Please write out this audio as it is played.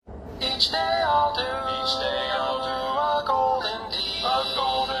Each day I'll do a golden deed,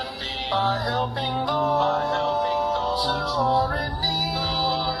 by helping those who are in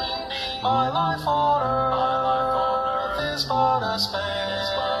need. My life on earth is but a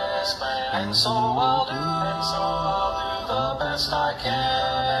span, and so I'll do the best I can.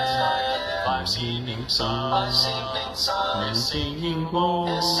 My sinking sun is sinking low.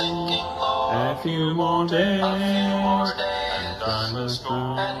 A few more days,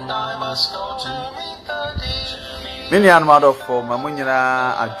 and I must go to meet the deed. Many animal for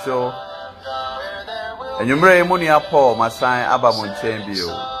Mamunia Ajo. And you may Munia Paul, my sign Abamon Chambio.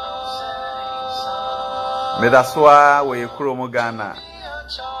 Medaswa, where you Kuromugana.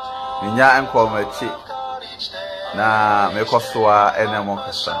 Minya and call my chick. Na Mekoswa and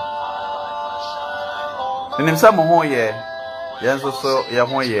Amokasa. In himself, Mohoye, Yanso so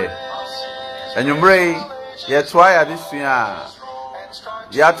Yahoye. And you may yet try this year.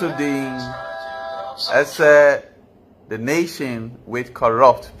 Yatudin, as the nation with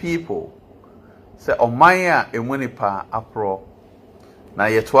corrupt people. Say, Omaya and Winnipa apro. Na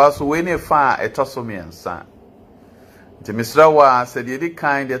yet was winning far a Tossomian son. The Misrawa said, Yedi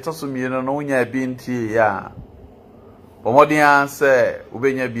kind, the Tossomian no nya binti ya. Omodian say,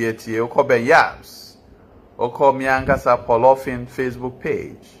 Ubenya Beati, Okobe Yaps, Oko Miangasa Polofin Facebook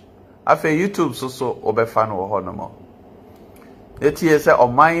page. Afe YouTube so Obefano Honomo. Eti say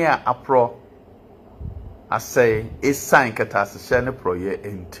Omaya apro. I say, it's sign catastrophane proye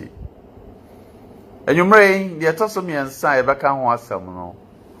enti. And you may, the Tosomian side back on one no.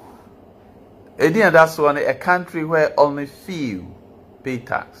 That's one a country where only few pay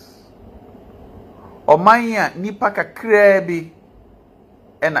tax. Omaya nipaka krebi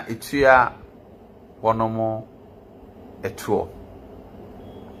ena itua wonomo etuo.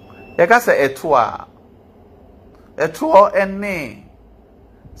 Yakasa etuo ene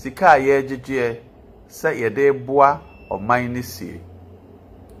sika ye jeje se yede boa oman ni sie.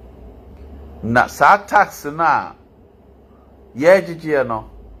 Na sa tax na ye jeje no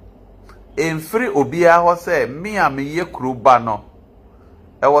emfiri obia ho se me a me ye kuruba no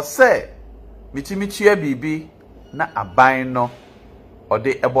e wo se mitimitua bibi na aban no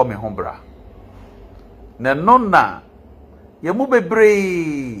ode ebo me ho bra na no na ye mu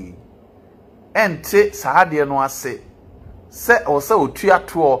bebre ente saade no ase se o se otua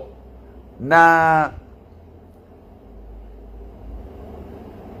to na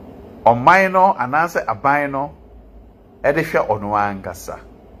oman no anase aban no e de hwe ono angasa.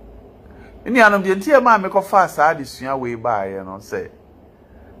 Ini anum de ntia ma me ko fa saade sua we baaye no se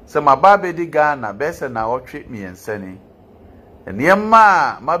mababe di Ghana bese na otwe miensani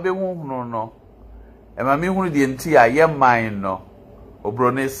enema mabe hunhunu no e ma me hunu de ntia ye man no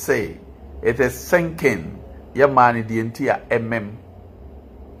obrone say it is sinking ye man de ntia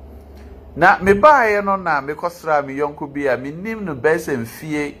na me baaye no na me kosra me yonko bi a me nim no bese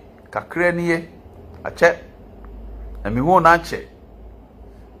mfie kakra nie ache na me hu na ache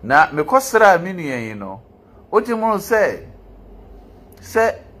na me kosra me nuyen no otimu say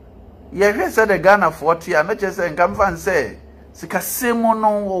ye se de Ghana 40 a na che se nka mfa nse sikasemu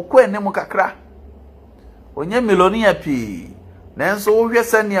no okwa enemu kakra onye melonia pi nanso wo hwe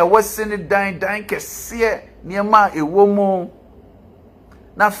se ne wasini dan kese ne ma ewomu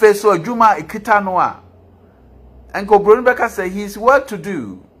na feso adwuma ekita no a enko broni beka say he is well to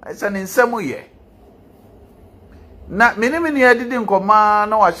do asa ne nsemu ye na menimini adidi nkoma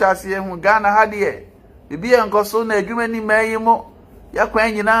na wahase hu Ghana hade bibi enkoso na adwuma ni mayimo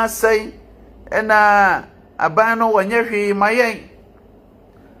yakwan nyina sai ena aban no wonye hwe mayen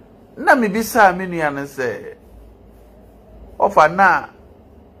na mebisa menua ne se ofa na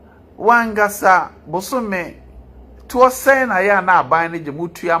wangasa bosome to sai na ya na aban ne je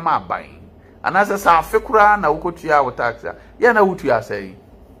mutua ma aban anase sa afekura na wukotua wo taxa ya na wutua sai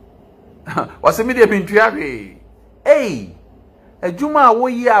wasemi de bintua hwe adwuma wo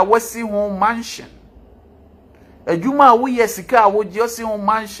yi a wasi ho mansion adwuma wo ye sika wo je osi ho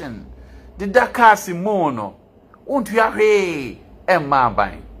mansion de dakasi mo no untu ya hwe emma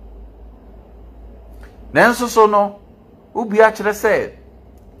ban nanso so no ubi a kire se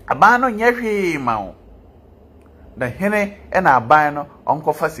aban no nya hwe ma wo na hene e na aban no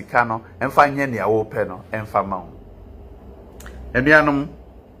onkofa sika no emfa nya ne awo pe no emfa ma wo ebianom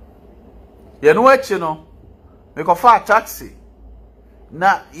ye no achi no me ko fa taxi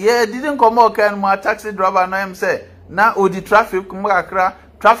na ye didn't come okay my taxi driver na him say na odi traffic makakra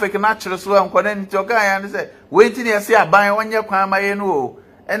traffic na kire so enkwana nti oga ya say wait ni ese aban wonye kwan maye no o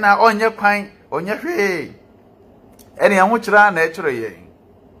e na onye kwan onye hwe ene ya ho kira na e kire ye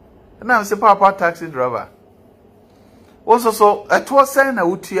na am say papa taxi driver Also so ɛtoɔ sɛn na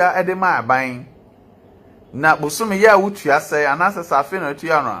wotua ɛde ma aban na bosome ya wotua sɛ anasa safe na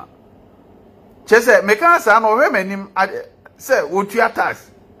wotua no a kyese meka sa na ohwe manim sɛ wotua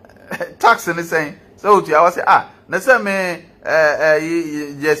tax tax ne sɛn sɛ wotua wɔ sɛ na sɛ me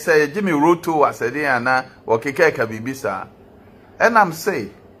ye sɛ Jimmy Roto asɛde ana wɔkeka ka bibi sa ɛnam sɛ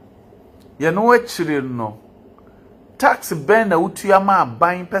ye no akyire no tax ben na wotua ma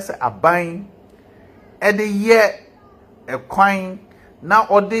aban pɛsɛ aban ɛde yɛ ekwan na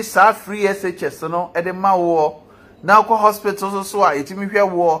odi sa free SHS no ede ma wo na ko hospital so a etimi hwe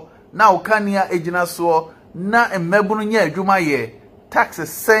wo na okania ejina so na mmabunu nya adwuma ye tax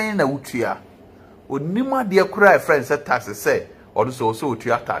sen na wutua onima de kura friend say tax say odo so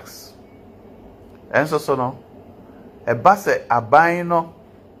wutua tax enso so no e ba se aban no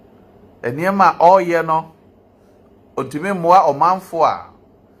eniema oye no otimi moa omanfo a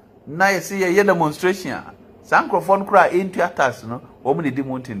na yesi ye demonstration Sankrofon kura into tax no wo mu di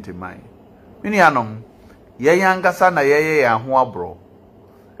mu tintiman mini anom ye yangasa na ye ya ho abro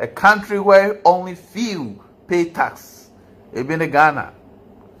a country where only few pay tax ebi ne Ghana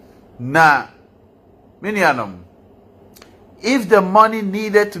na mini anom if the money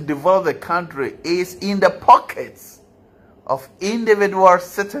needed to develop the country is in the pockets of individual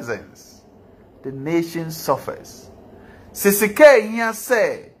citizens the nation suffers sisike hia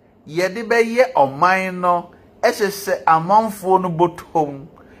say yede be ye oman no ehese amanfo no botom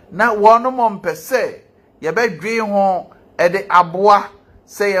na wono mompese ye be dwe ho ede aboa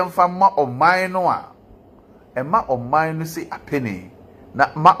se ye mfa ma oman no a e ma oman no si apeni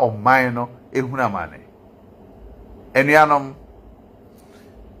na ma oman no ehuna mane enuanom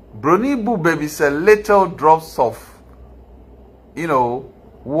broni bu baby say little drops of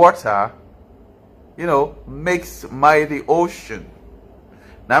water makes mighty ocean.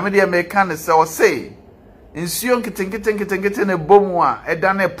 Na me de me kan se o say nsuo nkitenkete ne bomu a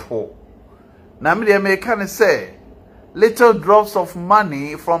eda ne po. Na me de me kan say little drops of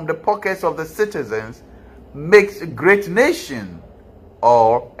money from the pockets of the citizens makes a great nation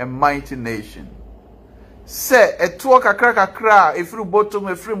or a mighty nation. Say eto kakra efiri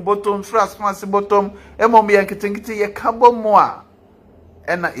bottom frasmas bottom emom ye nkitenkete ye kabomu a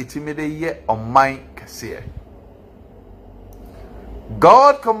ena itimide ye oman kase.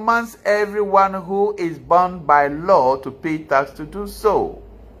 God commands everyone who is bound by law to pay tax to do so.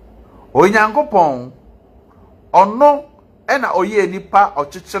 Onyankopon ono ena oye nipa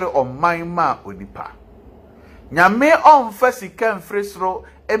ochichere oman ma onipa. Nyame onfa sika mfresro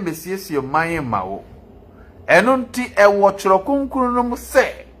emesiesie oman ma wo. Eno nti ewo chiro kunkunu no mu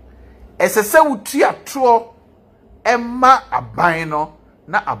se esese wutua tro emma aban no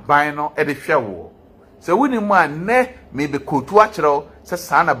na aban no ede hwe wo. Se wuni mu anne me be kotu a kyerɛw se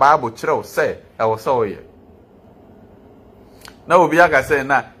saa na Bible kyerɛw se ɛwɔ sɛ oyɛ na obi aka se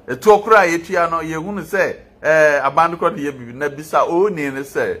na etu okura yetua no yehunu se aban ko de ye bibi na bisa o ni ne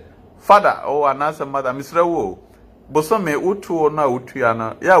se father o anasa mother misra wo boso me utu na utua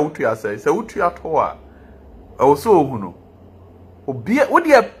no ya utua se utua to a ɛwɔ sɛ ohunu obi wo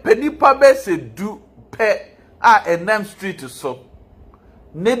de panipa be se du pe a enam street so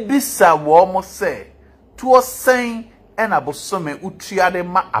ne bisa wo mo se tuo sen ena bosome utua de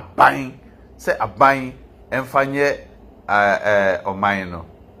ma aban se aban emfanye oman no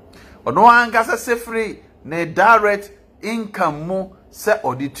ono anga se sefri ne direct income mu se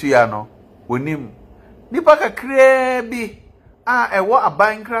oditua no onim nipa kakra bi a ewo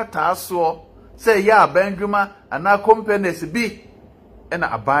aban krata so se ya aban dwuma ana companies bi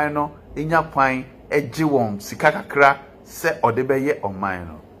ena aban no enya kwan eji won sika kakra se ode beye oman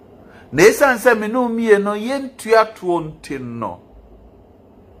no na esan se menu mie no yentua to ntin no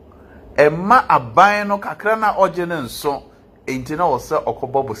emma aban no kakra na oje ne nso enti na wo se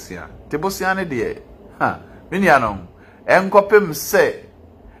okobo bosia te bosia ne de minianom enkopem se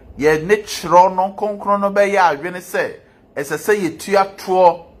ye ne chro no konkro no be ya adwene se esese yetua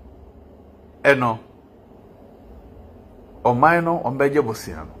to eno oman no ombeje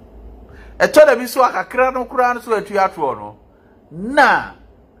bosia no eto da bi so akakra no kura no so atua to no na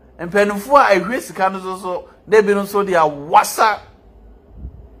empenufo a ehwe sika no so na bi no so dia wasa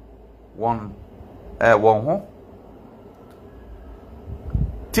won ho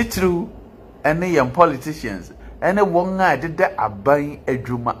titru ene yam politicians ene won a dede aban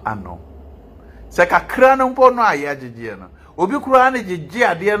adwuma ano se kakra no mpo no aye agege no obi kura na gege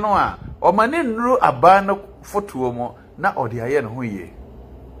ade no a o mane nuru aban no fotuo mo na ode aye no ho ye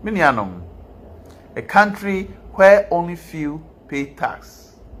minianom a country where only few pay tax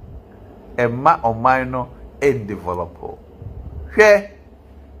emma oman no en developo hwe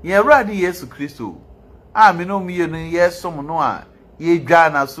ye radi Yesu Kristo a me no mienu yesom no a ye dwa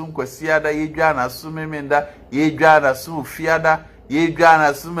na so nkwasiada ye dwa na so memenda ye dwa na so fiada ye dwa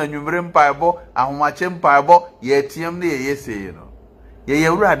na so manwumre mpaebo ahomache mpaebo ye tiem ne ye yesei no ye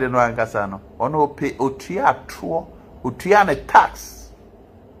yewurade no ankasa no ono ope otua ato otua ne tax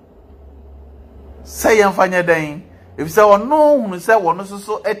say yemfanya dan efisa ono hunu se wono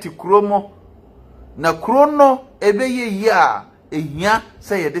soso eti kromo na krono ebeye yi a ehia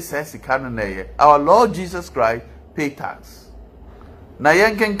say ye de sika no na ye our Lord Jesus Christ pay tax na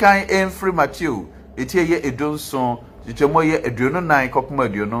yenkenkan free Matthew etie ye edonson titemo ye aduonu nan kopoma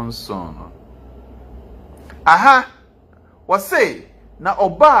aduonu nson no aha wose na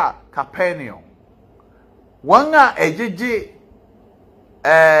oba Capernaum wanga ejeje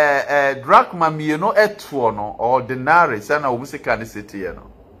drachma mieno etuo no ordinary sana obusika ne city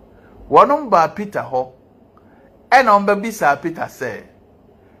no wonum ba Peter ho ena omba bisa Peter say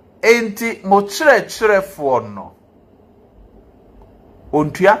enti mo kyerefo no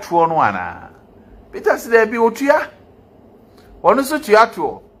ontua tuo no ana Peter say bi otua wono so tua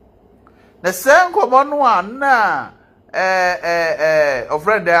tuo na senkomo no ana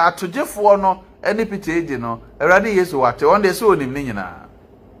ofrede atogefo no eni Peter edi no Awurade Yesu wate on de so onim ni nyina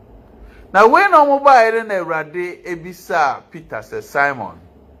na we no mo ba ere na Awurade ebisa Peter say Simon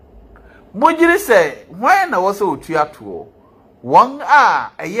mojiri say why na wo so otua tuo won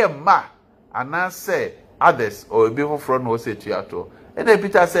a eye ma ana say others or be for no say tua tuo and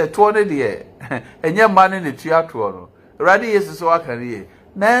Peter say tuo ne de enye ma ne tua tuo no Awurade Yesu so akare ye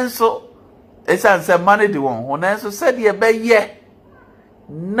nanso esan say ma ne de won ho nanso said ye be ye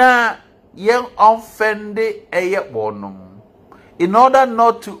na yen offende eye bonum in order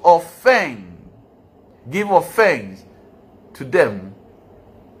not to offend give offense to them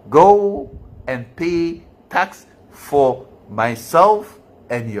go and pay tax for myself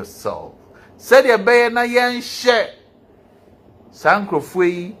and yourself said ye be na yen hye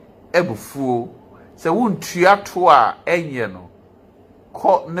sankrofui ebufuo se wontua to a enye no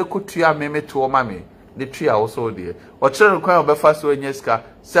ko ne kotua memeto mame ne tua wo so de o kire kwan obefa so enyeska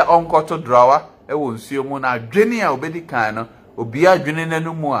se onkoto drawa ewo nsuo mu na adwene a obedi kan no obi adwene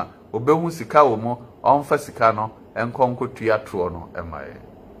nanu mu a obehu sika wo mu onfa sika no enkonkotua to no emaye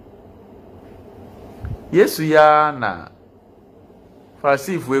Yesu ya na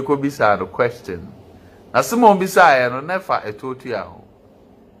Farisifu eko bisa no question na Simon bisa ya no nefa etotua ho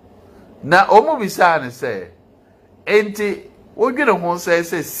na omu bisa ne se enti wodwene ho se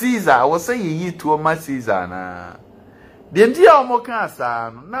Caesar wo se yi tuo ma Caesar na de ndia omoka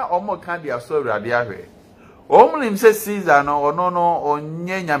asa no na omoka dia so Awurade ahwe omlim se Caesar no ono no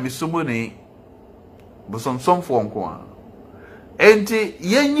onye nyamesumu ni busomsomfo nko a enti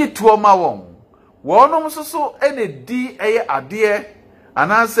yenyi tuo ma won wonom soso ene di eye ade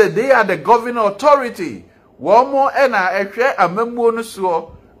ana say they are the governing authority womo ena ehwe amamuo no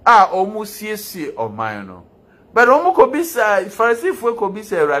so a omu siesie oman no but omu ko bisa Farisifu ko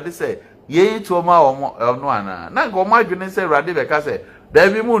bisa Awurade say yenyi tuo ma omo no ana na go ma dwene say Awurade be ka say da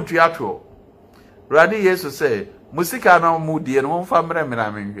bi mu ntua to Awurade Yesu say musika na mu die no mfa mra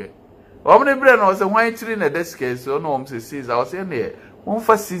mra menhwe omne bre no say hwan tiri na deskes no om say Caesar o say ne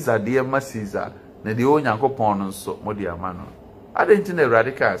mfa Caesar de ma Caesar na de Onyankopon no nso modi ama no adenti na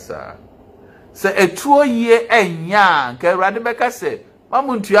Awurade ka sa se etuo yie enya nka Awurade beka se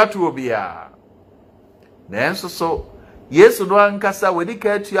mamu ntua to obia na enso so Yesu no ankasa wedi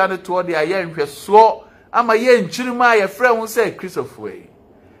ka atua ne to de aye nhweso ama ye nkyirima ye frɛ hu se Christopher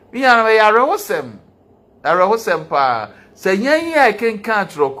biya na ya rehosem pa se nyanyi a kenka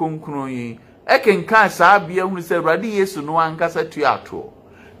tro konkron yi ekenka saa bia hu se Awurade Yesu no ankasa tua to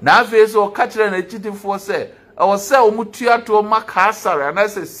na afi so ka kire na chitifo se o se o mutua to maka sare na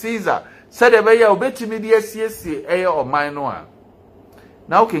se Caesar se de be ya obetimi de asiesie eye oman no a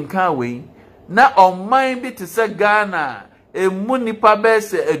na o kenka we na oman bi te se Ghana emu nipa be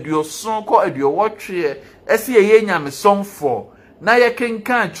se aduoson ko aduowotwe ese ye nyamesomfo na ye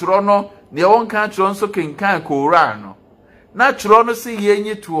kenka kiro no ne won kan kiro nso kenka kora no na kiro no se ye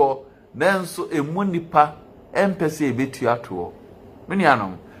nyituo nanso emu nipa empese ebetua to meni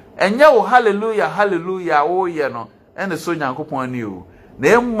anom enye wo hallelujah wo ye no ene so Nyankopon ani o na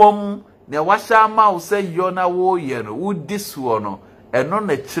emmom ne wahya ma wo se yo na wo ye no wo disuo no eno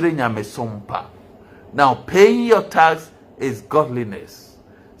na kire nyamesompa now paying your tax is godliness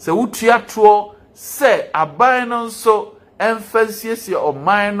se wutua to se aban no so emphasis o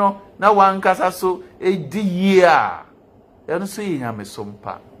man no na wankasa so edi year eno so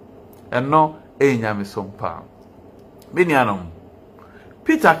nyamesompa eno nyamesompa binianom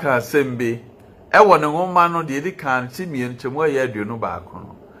Peter ka sembe e wona ngoma no de di kan ti mien chemu ya aduonu ba ko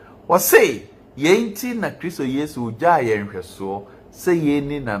no wo say yenti na Kristo Yesu uja yenhweso se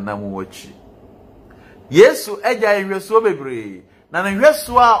yeni nanam wachi Yesu eja yenhweso bebre na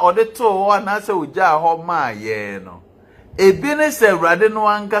nhweso a ode to ho na se uja ho ma ye no ebi ne se Awurade no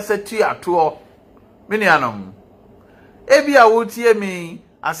ankasa tuato minianom ebi a wotie mi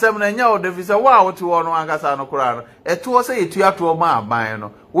asem na nya odefisa wa wote wo no ankasa no kora no eto se yetuato ma aban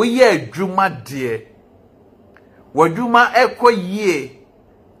no wo ye adwuma de wadwuma ekoyie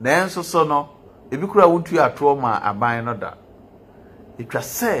na enso so no ebi kura wotuato ma aban no da etwa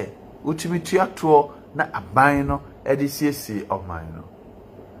se wotumi tuato na aban no edisiesi oman no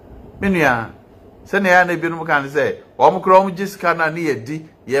menua se na ya na ebi no kan se wo mkura wo gisika na ne yedi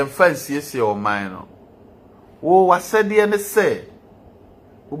ye mfa nsiesie oman no wo wasede ne se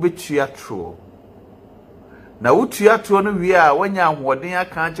ubetuato na wotuato no wie a wanya ahoden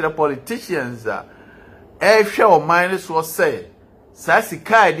aka kire politicians a ehwe oman ne so se sa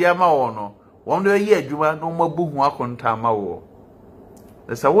sika dia ma wo no won do yi adwuma no mabuhu akonta ma wo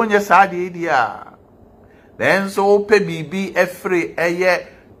sa wonye sa de dia then so pe bibi efre eye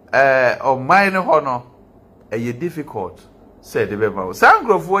oman ho no eye difficult say de be ma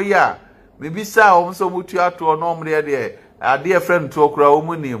sangrofo yi a bibi sa o so mutuato no omre de ade friend to okura o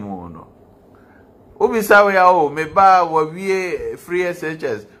munimu no obi sa we ya o me ba wa wie free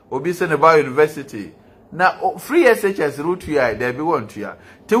SHS obi se ne ba university na free SHS route ya there be want ya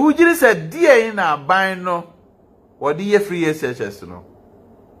te wugiri se die na ban no wodi ye free SHS no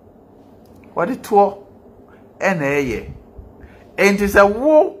wodi to ena eye enti se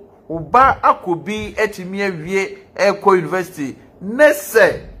wo uba akobi etimi awie eko university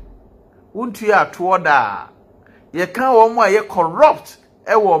nese wuntu ya to da ye kan wo mo ye corrupt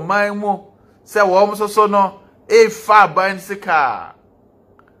e wo man mu se wo so no e fa ban sika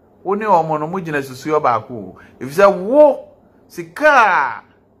woni omo no mugina susu obaako if say wo sika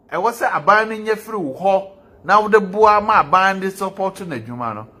e wo se aban no nya firi wo ho na wo de boa ma aban de support na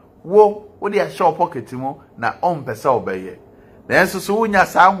dwuma no wo de a show pocket mu na on pesa obeye na enso so wonya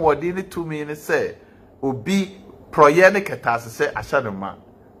sa ahodi ne tumi ne se obi proye ne ketase se ahya ne ma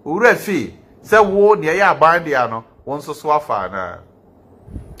owura fi se wo ne ya aban de ano won so so afa na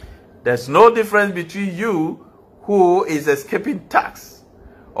there's no difference between you who is escaping tax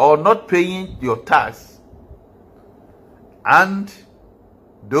or not paying your tax and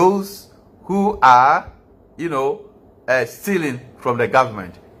those who are, stealing from the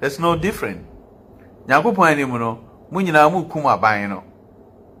government. There's no difference. Nyankopon animu no, mu nyina mu kum aban no.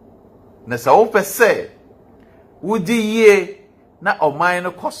 Na sa wo pese, wudi ye na oman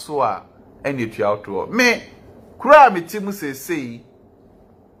no koso a eni tuato. Me kura metimu sesei.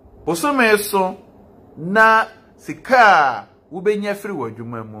 Bosome so na sika wubenya firi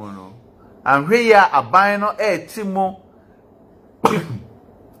wadwuma mu no. Anhwe ya aban no etimu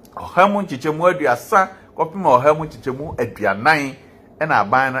ohamu chichemu aduasa kopima ohamu chichemu aduanan ena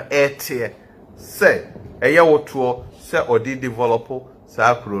aban no etie se eye woto se odi develop sa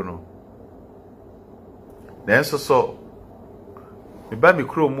akro no denso so meba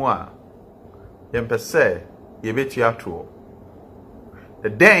mikro mu a yempese yebetu ato the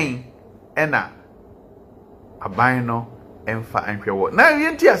den ena aban no emfa anhwewo na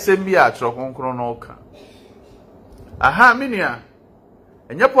yenti asem bi a tro konkron no ka aha menua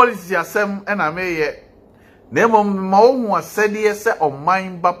enye policy asem ena meye na emom ma ohu asede se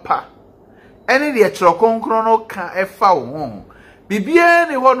oman bapa ene de tro konkron no ka efa wo bibia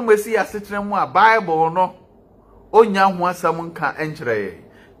ne ho no mesi asetre mu a bible no onya ho asem nka enkyere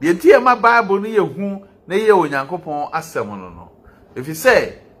de ntie ma bible no ye hu na ye onyankopon asem no if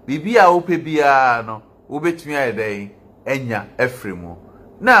say bibia ope bia no obetumi ayedai enya efremu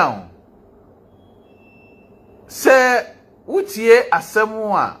now se utie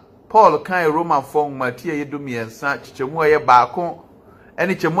asemu a Paul kan Roman fon matia yedumiensa chichemu aye baako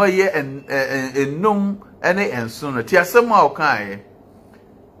ene chemu aye enum ene enso no ti asemu a kan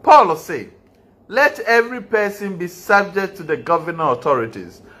Paul say let every person be subject to the governing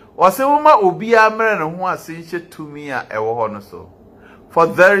authorities wasewuma obi amere ne ho asenhye tumi a ewo ho no so for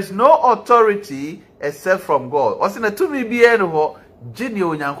there is no authority except from God. Wasina tumi biye no ho gini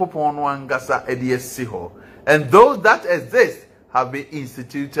onyankopon no angasa ede esi ho. And those that exist have been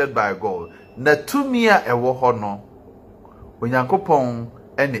instituted by God. Na tumi a ewo ho no onyankopon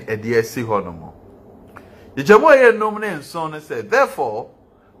ene ede esi ho no mo. Yejamo ye nom ne nson said, therefore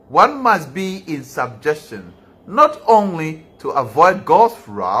one must be in subjection not only to avoid God's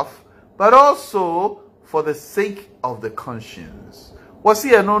wrath but also for the sake of the conscience. Wasi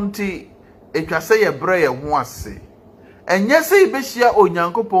enonti etwase ye bre ye ho ase enye se ibehia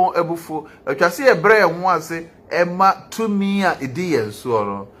onyankopon abufu etwase ye bre ye ho ase ema tumi a edi ye nso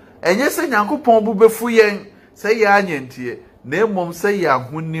no enye se Nyankopɔn bu befu yen se ye anyentie na emom se ye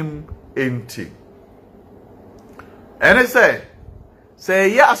ahonim enti ene se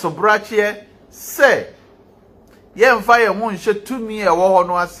ye asobrache se ye mfa ye ho nhye tumi e wo ho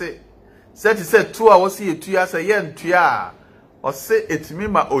no ase se ti se tu a wo se yetua se ye ntua a o se etimi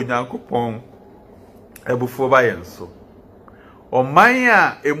ma Onyankopɔn ebufu ba ye nso oman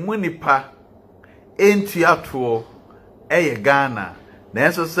a emu nipa entua to eye Ghana na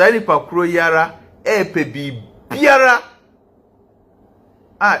enso sa nipa kuro yara epe biara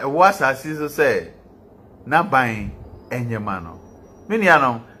a wo asase so se na ban enyema no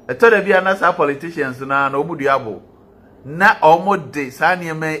minianom etoda bia na sa politicians na obudu abo na omode sa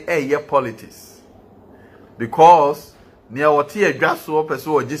niema eye politics because nia wote adwaso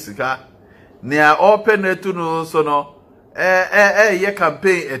peso ogisika nia open etu no so no ye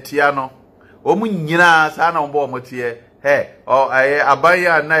campaign etia no omu nyina sa na ombo omotie o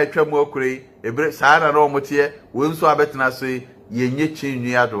abaya na etwamu akure ebre sa na omotie wonso abetena so yenye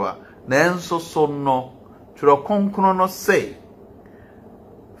chinwi adoa na enso so no twro konkrono no say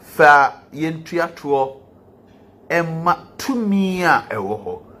fa yentuato emma tumi a ewo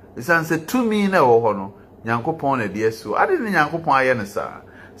ho isanse tumi na ewo ho no Nyankopɔn na de asu ade ne Nyankopɔn aye ne sa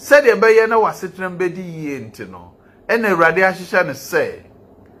said e beye na wasetrem bedi yie nti no ena Awurade ahyehya ne se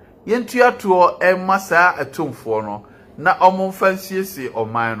yentuato emma saa atumfo no na omomfa nsiesie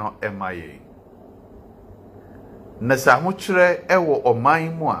oman no emma ye na sa ho kyerɛ ewo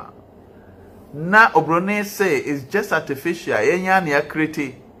oman mu a na obrone say is just artificial yenya na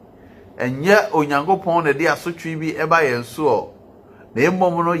akrete enye Onyankopɔn na de asotwe bi eba ye nso na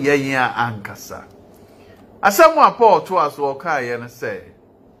emmom no yenya ankasa asamu Paul to us okaye na say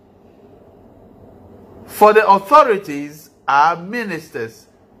for the authorities are ministers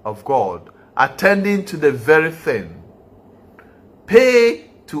of God attending to the very thing pay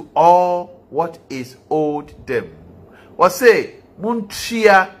to all what is owed them what say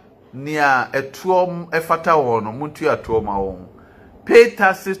muntia nia etuom efata wono muntia tuoma won pay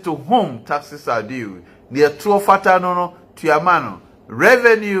taxes to whom taxes are due nia tuo fata no tuamano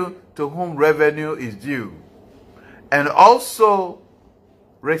revenue to whom revenue is due and also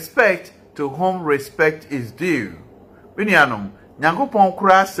respect to whom respect is due binianom Nyankopɔn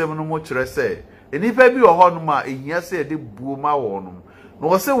kura asɛm no mo kyerɛ sɛ enipa bi wɔ hɔ no ma ehia sɛ de buo ma wɔ no no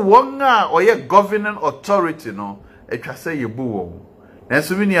wɔ sɛ wɔn a ɔyɛ governing authority no etwa sɛ ye bu wɔn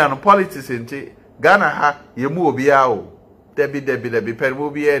nanso binianom politics enti Ghana ha ye mu obi a o debi pɛn mo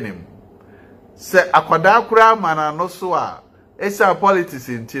bi anim sɛ akwada kura mana no so a esa politics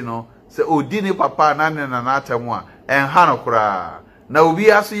enti no sɛ odi ni papa na ne na atemu a enha no kura na obi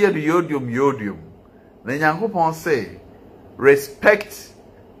aso ye yodium na Nyankopɔn sɛ respect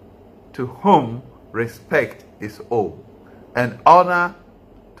to whom respect is owed and honor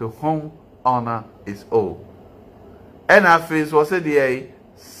to whom honor is owed and afis was said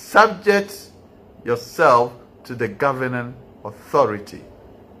subject yourself to the governing authority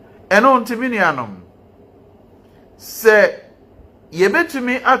and on timinianum say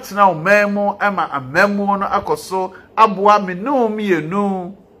yebetumi atena omemu ama amemu no akoso aboa menu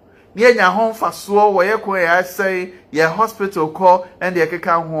mienu ni enya ho faso wo ye ko ya say ye hospital call and ye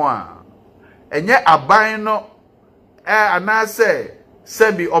keka ho a enye aban no ana say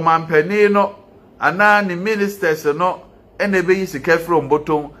sebi omampani no ana ni ministers no ene be yisika from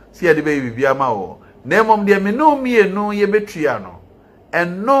bottom si ye de be bibia ma wo na emom de menu mienu ye betua no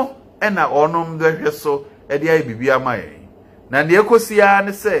enno ena onom de hweso e de ay bibia ma ye na ne ekosia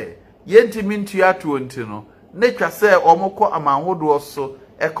ne say yentimi ntua to nti no ne twa say omokọ amanhodo so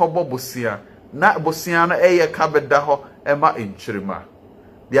ekobo bosia na bosia no eye kabeda ho ema enchirima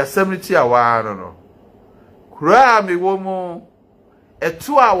the assembly awa no kura mi wo mu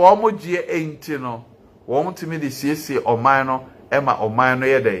etu a wo mo gie enti no wo mtimi de siesie oman no ema oman no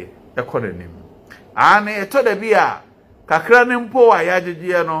ye dey ekonanim ane eto da bia kakra ne mpo a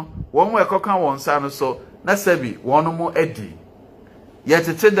yagegye no wo mo ekoka won sa no so na sabi wono mo edi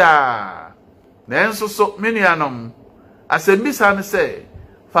yetete da na enso so minianom asembisa ne se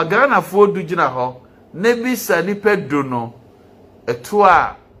fa Ghana fo du gina ho ne bisa ni pedu no eto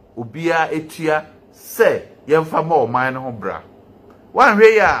a obia etua se yemfa ma oman no ho bra wan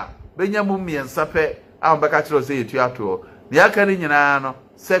hwe ya benyamu miensa pe a mbaka kiro se yetua to ne aka ni nyina no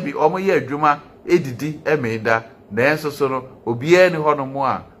sebi omo ye adwuma edidi emeida na enso so no obia ni ho no mo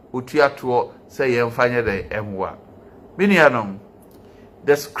a otua to se yemfa nye de emwa minianom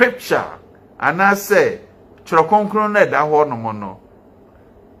the scripture ana say chrokonkron na da ho no mo no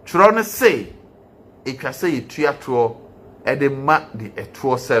chro no say etwa say yetua to e de ma de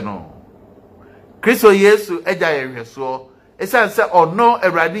eto se no Kristo Yesu eja yehweso esan se ono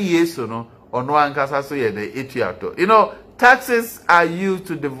Awurade Yesu no ono ankasa so ye de etuato. You know, taxes are used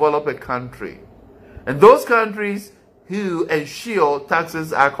to develop a country. And those countries who ensure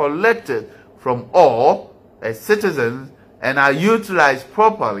taxes are collected from all citizens and are utilized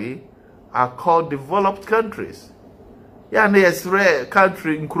properly are called developed countries. Ya na yesre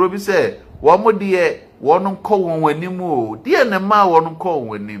country nkuro bi se wo mo de wonum ko won wanim o de na ma wonum ko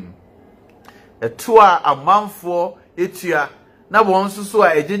wanim eto a amanfo etua na won susu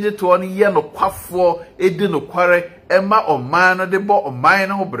a ejeje to no ye no kwafo edi no kware ema oman no de bo oman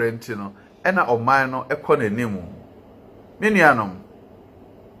no brenti no ena oman no ekọ nanim menianom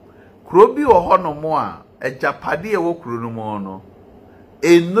kuro bi wo hono mo a ejapade e wo kuro no mo no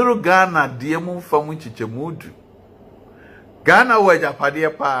enuru Ghana de mu famu chichemudu Ghana wo ejapade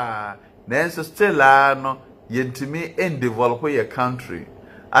pa nanso still no yentimi en develop your country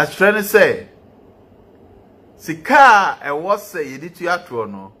as trying to say sika e was say yeditu ato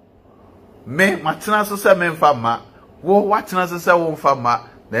no me matena so say me mfa ma wo watena so say wo mfa ma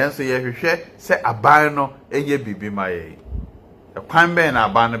nanso ye hwehwe say aban no enye bibi ma ye ekwan ben na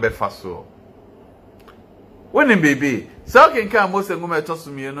aban no be fa so woni bibi so kenka Mose nguma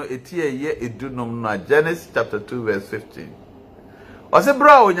etosumie no etie ye edunom no Genesis chapter 2 verse 15 Ose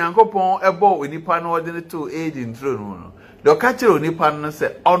bra onyankopon ebo onipa no ode ne to age intro no do ka kire onipa no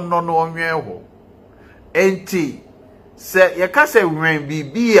se onno no onwen ho enti se ye ka se wen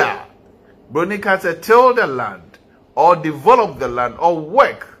bibia bronika se till the land or develop the land or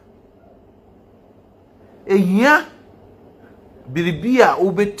work ehia biribia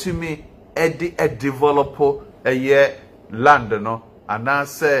obetumi edi e develop eye land no ana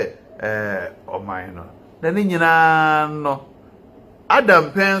se oman no na ni nyina no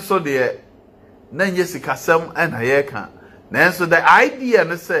Adam penso de na nye sikasem na ye ka nanso the idea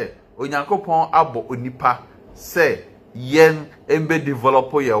ne say onyankopon abo onipa say yen embe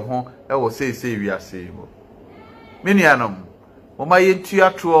develop ye ho e wo say wiase mo minianom moma yentu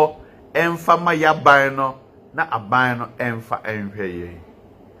ato emfa ma yaban no na aban no emfa enhwe ye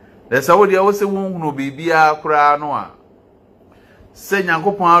the say wo de wo say wonhunu bibia kura no a say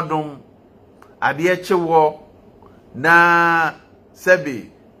nyankopon adom ade echewo na sebi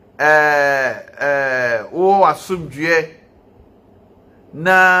wo asumdue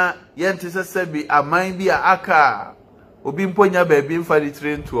na yente sebi aman bi aka obi mponya ba bi mfa di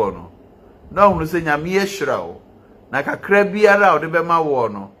trento no na hunu se nyame ye hirawo na kakra biara ode be ma wo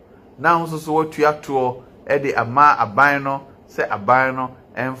no na hunu so watu ato e de ama aban no se aban no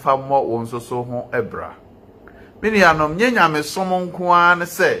emfa mo wo nso so ho ebra mini anom nyanyame som nko an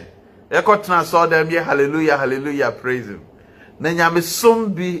se ekotena so dem ye hallelujah hallelujah praise him na nyame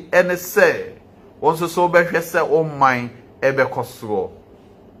som bi ene se wonso so behwe se omman ebe koso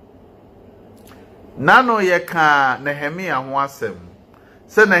nano ye ka Nehemia ho asem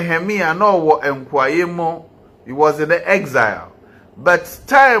se Nehemia no wo enkwaye mo he was in the exile but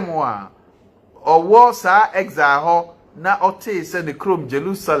time wa owo sa exile ho na ote se ne krom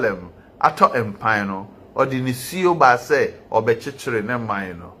Jerusalem ato empire no odinisio ba se obechechire ne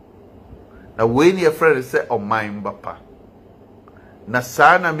man no na we ni e friend se omman bapa na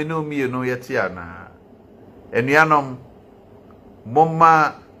sana minumi no yeti ana enuanom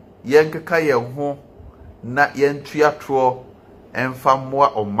momma yenkeka ye ho na yentuato emfa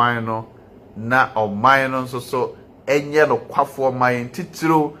moa oman no na oman no so enye no kwafo man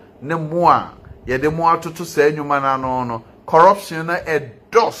titiro ne moa ye de moa toto sa enwuma na no corruption na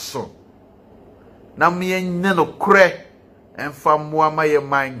edoso na me nye no kre emfa moa ma ye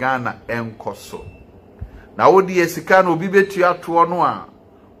man Ghana enkoso na wodi esika na obi betuato no a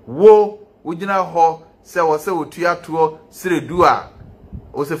wo ugina ho se wo se otuato seredu a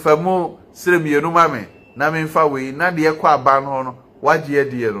o se famu seremienu mame na memfa we na de ekwa aban ho no waje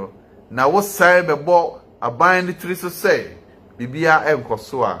ade no na wo sai bebo aban ni tiri so se bibia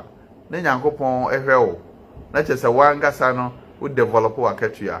enkoso a na nyankopon ehwe wo na chese wangasa no wo develop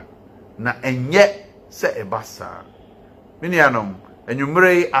wakatua na enye se ebasa minianom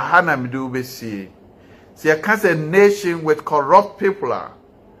enwumre ahana midu besie see a cancer nation with corrupt people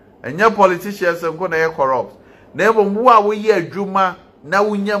and your politicians are going to corrupt. Never more we ye juma na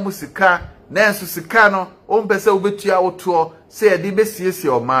wunya musika na enso sika no o mpese obetua oto say e de besiesie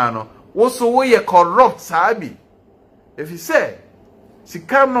o man no wo so wo ye corrupt sabi if you say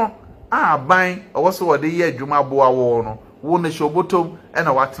sika no aban wo so wo de ye juma boa wo no wo ne shobotom e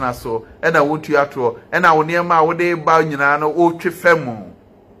na watena so e na wotua to e na wo ne ma wo de ba nyina no o twe famu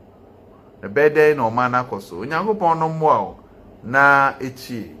the bede no man akoso onyankopon no mmoa na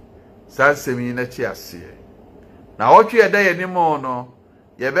echi sansemi na chi ase na otwe eda ye nimo no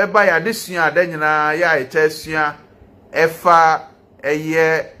ye beba ya desua ada nyina ya etesua efa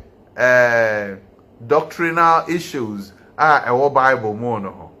doctrinal issues ewo Bible mu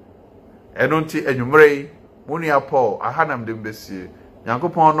no ho eno nti enwumre munua Paul ahanam de mbesie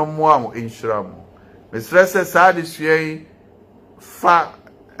Nyankopon no mo am inshira mo mesrɛ sɛ saa de suai fa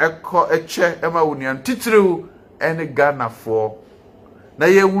eche ema wunian titiriw ene Ghanafo na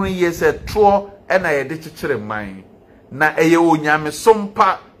ye hunu ye sɛ to ena ye de kyekyere man na eye onyame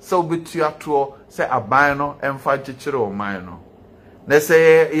sompa sɛ obetu ato sɛ aban no emfa kyekyere o man no na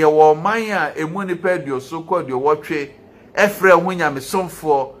sɛ ye wo man a emu nipa aduoso kɔ aduowɔtwe efrɛ ho nyame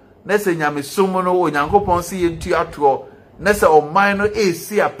somfo na sɛ nyame som no onyankopɔn sɛ yentu ato na sɛ o man no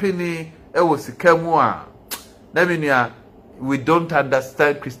esi apeni ewo sika mu a na menua we don't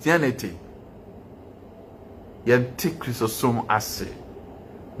understand Christianity yɛnte Kristosom ase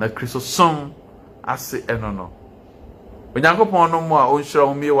na Kristosom ase eno no onyankopɔn no mo a onhyira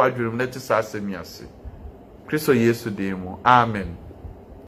wo mie wadwurum na te sa asemi ase Kristo Yesu de mu amen.